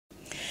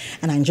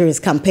And Nigeria's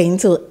campaign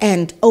to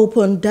end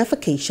open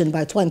defecation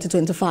by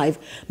 2025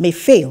 may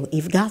fail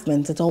if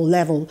governments at all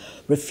levels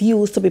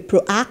refuse to be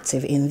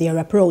proactive in their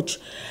approach.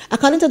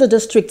 According to the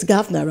district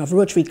governor of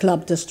Rotary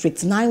Club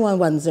District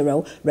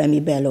 9110,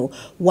 Remy Bello,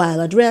 while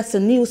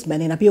addressing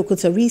newsmen in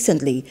Abeokuta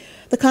recently,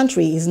 the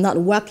country is not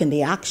working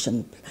the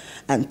action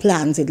and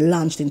plans it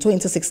launched in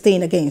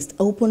 2016 against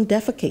open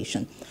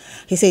defecation.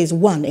 He says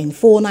 1 in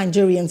 4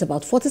 Nigerians,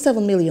 about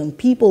 47 million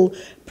people,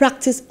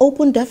 practice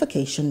open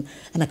defecation,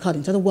 and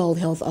according to the World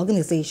Health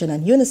Organization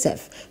and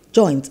UNICEF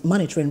joint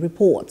monitoring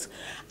report,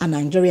 a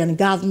Nigerian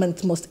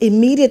government must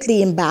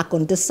immediately embark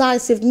on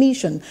decisive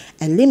mission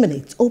and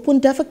eliminate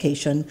open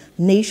defecation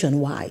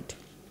nationwide.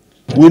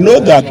 We know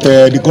that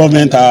the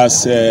government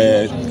has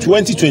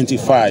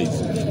 2025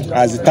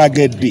 as the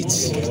target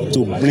date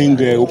to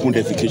bring open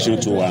defecation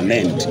to an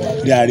end.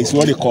 There is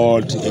what they call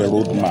a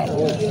roadmap.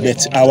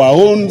 But our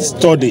own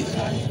study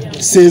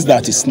says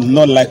that it's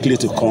not likely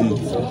to come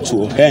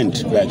to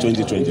end by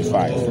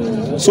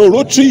 2025. So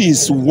Rotary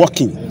is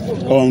working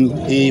on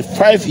a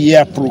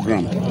 5-year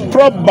program.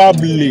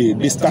 Probably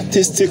the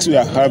statistics we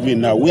are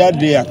having now, where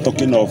they are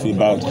talking of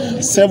about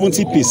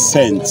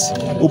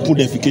 70% open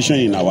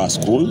defecation in our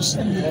schools,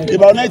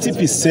 about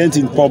 90%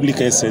 in public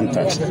health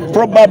centers.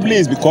 Probably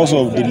it's because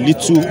of the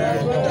little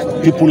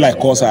people like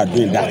us are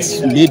doing that,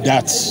 made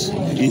that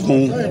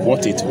even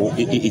what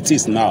it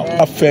is now.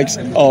 Affects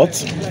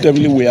health,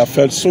 definitely will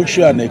affect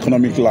social and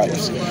economic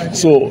lives.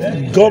 So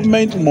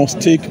government must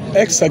take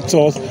X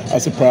sectors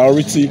as a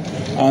priority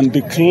and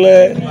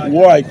declare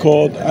what I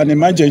call an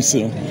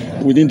emergency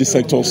within the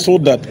sector so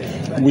that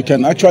we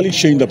can actually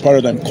change the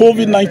paradigm.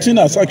 COVID-19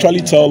 has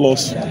actually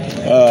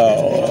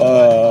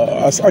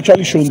has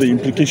actually shown the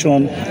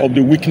implication of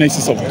the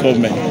weaknesses of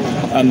government,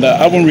 and I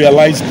haven't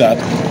realized that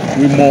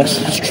we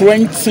must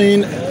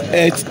strengthen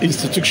its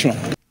institution.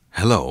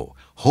 Hello,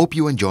 hope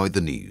you enjoyed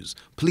the news.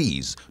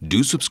 Please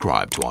do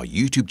subscribe to our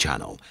YouTube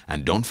channel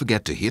and don't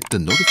forget to hit the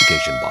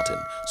notification button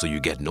so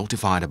you get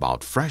notified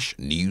about fresh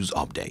news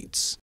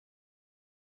updates.